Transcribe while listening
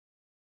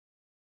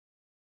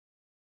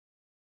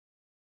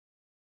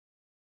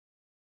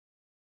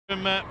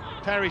From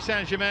Paris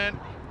Saint-Germain,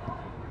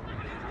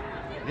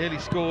 nearly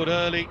scored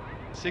early.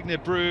 Signe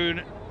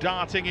Brun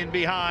darting in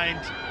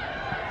behind,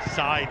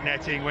 side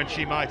netting when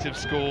she might have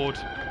scored.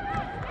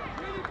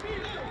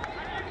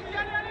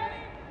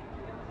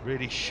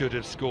 Really should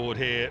have scored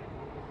here.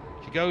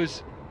 She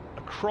goes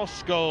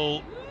across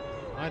goal,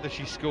 either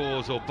she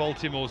scores or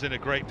Baltimore's in a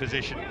great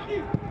position.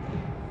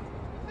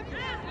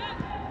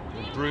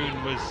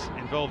 Brun was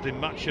involved in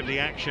much of the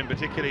action,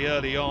 particularly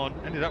early on.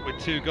 Ended up with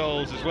 2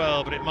 goals as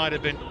well, but it might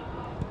have been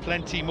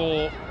plenty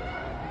more.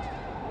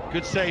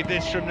 Good save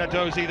this from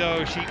Nadozi,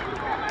 though.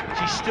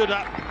 She stood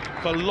up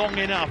for long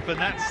enough, and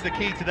that's the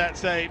key to that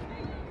save.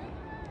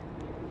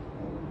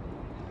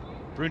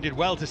 Brun did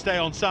well to stay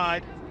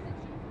onside.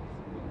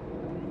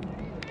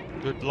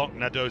 Good block,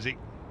 Nadozi.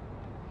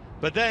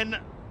 But then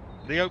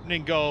the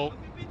opening goal,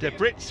 De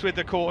Brits with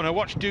the corner.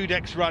 Watch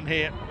Dudek's run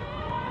here.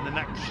 And then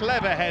that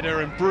clever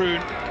header, and Brun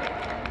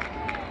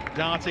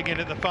darting in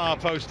at the far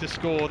post to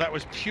score. That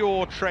was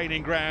pure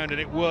training ground,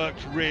 and it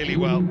worked really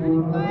well.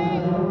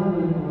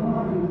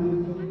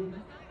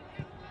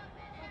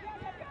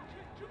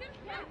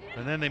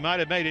 And then they might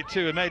have made it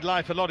 2 and made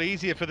life a lot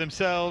easier for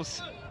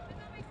themselves.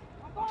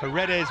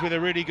 Paredes with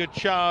a really good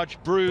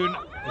charge. Brun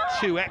with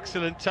 2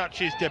 excellent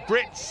touches. De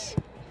Brits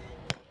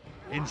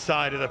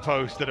inside of the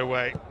post and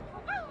away.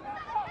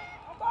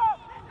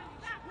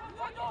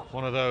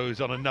 One of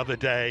those on another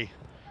day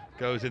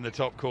goes in the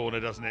top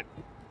corner, doesn't it?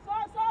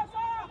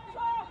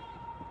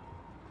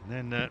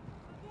 And then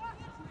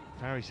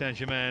Paris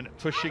Saint-Germain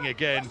pushing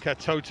again.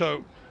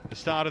 Katoto, the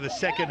start of the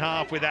second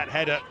half with that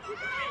header.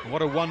 And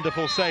what a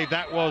wonderful save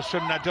that was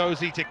from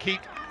Nadozi to keep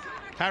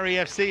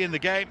Paris FC in the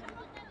game.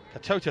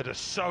 Katoto does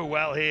so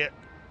well here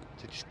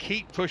to just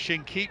keep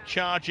pushing, keep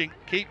charging,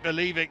 keep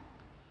believing.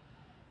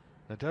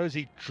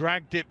 Nadozi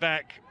dragged it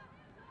back.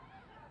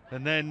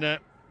 And then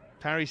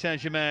Paris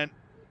Saint-Germain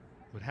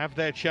would have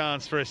their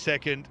chance for a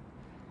second.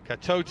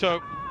 Katoto.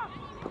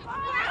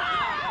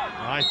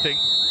 I think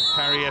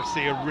Paris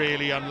FC are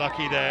really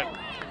unlucky there.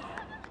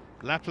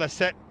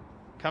 Laplacette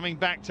coming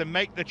back to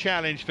make the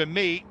challenge for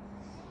me.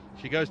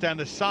 She goes down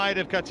the side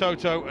of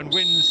Katoto and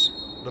wins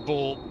the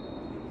ball.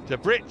 De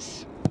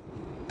Brits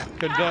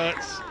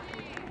converts.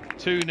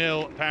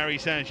 2-0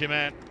 Paris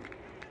Saint-Germain.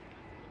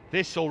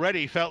 This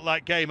already felt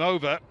like game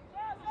over.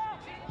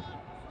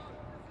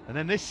 And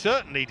then this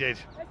certainly did.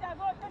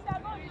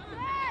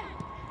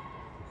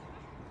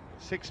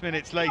 6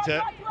 minutes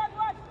later,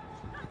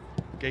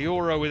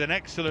 Gayoro with an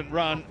excellent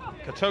run.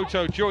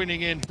 Katoto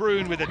joining in,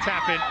 Brun with a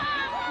tap-in.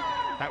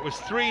 That was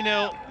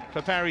 3-0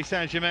 for Paris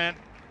Saint-Germain.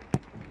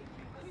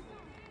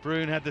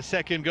 Brun had the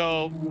second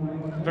goal.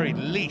 Very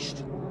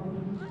least,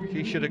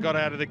 she should have got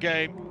out of the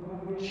game.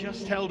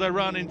 Just held her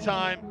run in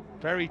time,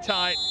 very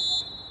tight.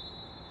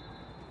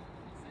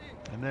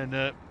 And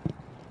then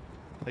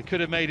they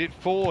could have made it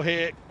 4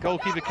 here.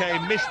 Goalkeeper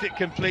Kane missed it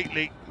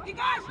completely.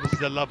 This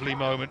is a lovely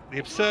moment. The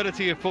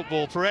absurdity of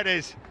football.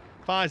 Paredes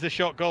fires the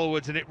shot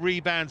goalwards and it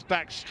rebounds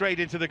back straight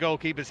into the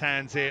goalkeeper's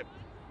hands here.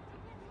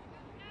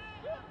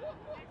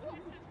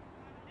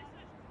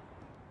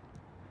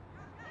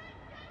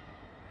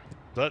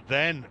 But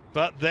then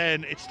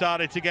it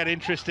started to get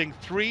interesting.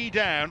 3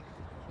 down,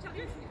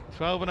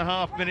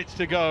 12.5 minutes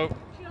to go.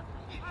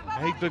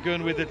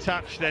 Egbergun with the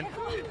touch, then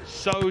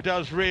So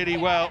does really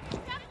well.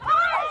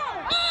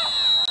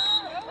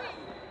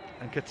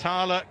 And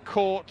Katala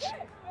caught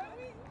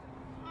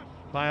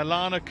by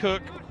Alana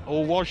Cook,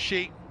 or was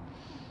she?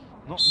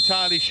 Not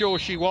entirely sure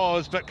she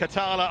was, but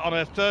Katala on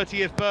her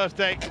 30th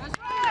birthday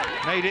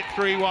made it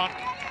 3-1.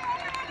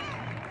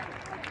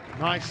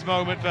 Nice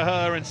moment for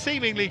her, and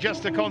seemingly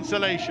just a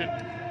consolation.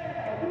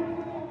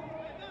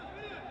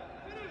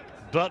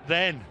 But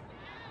then,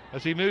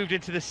 as we moved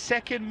into the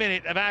 2nd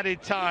minute of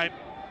added time,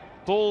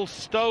 ball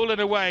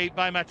stolen away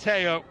by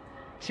Matteo.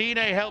 Tine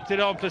helped it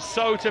on for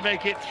So to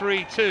make it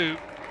 3-2.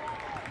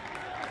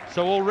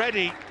 So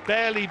already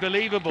barely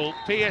believable.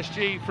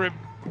 PSG from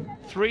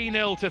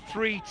 3-0 to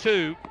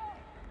 3-2.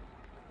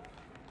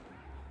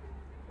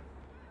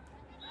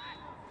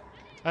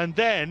 And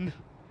then,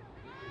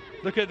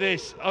 look at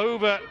this,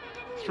 over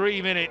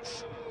 3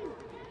 minutes.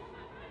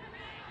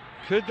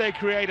 Could they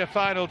create a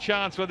final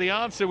chance? Well, the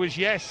answer was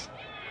yes,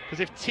 because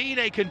if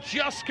Tine can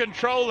just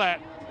control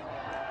that,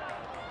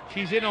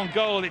 she's in on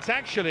goal. It's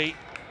actually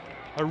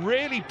a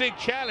really big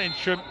challenge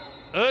from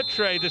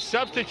Ertre, the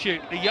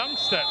substitute, the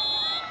youngster.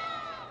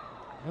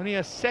 Only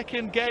her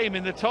 2nd game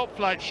in the top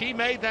flight. She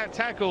made that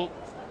tackle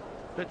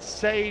that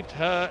saved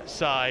her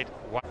side.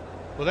 Wow.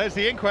 Well, there's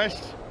the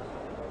inquest.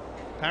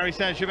 Paris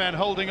Saint-Germain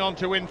holding on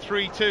to win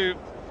 3-2.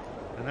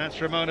 And that's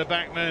Ramona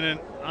Bachmann and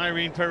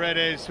Irene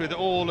Paredes with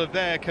all of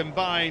their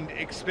combined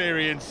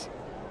experience.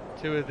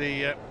 2 of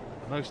the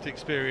most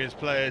experienced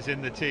players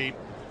in the team,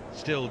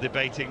 still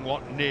debating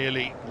what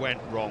nearly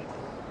went wrong.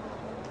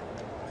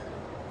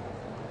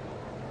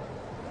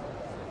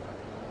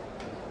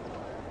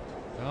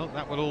 Well,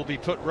 that will all be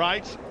put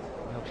right.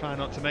 They'll try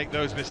not to make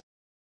those mistakes.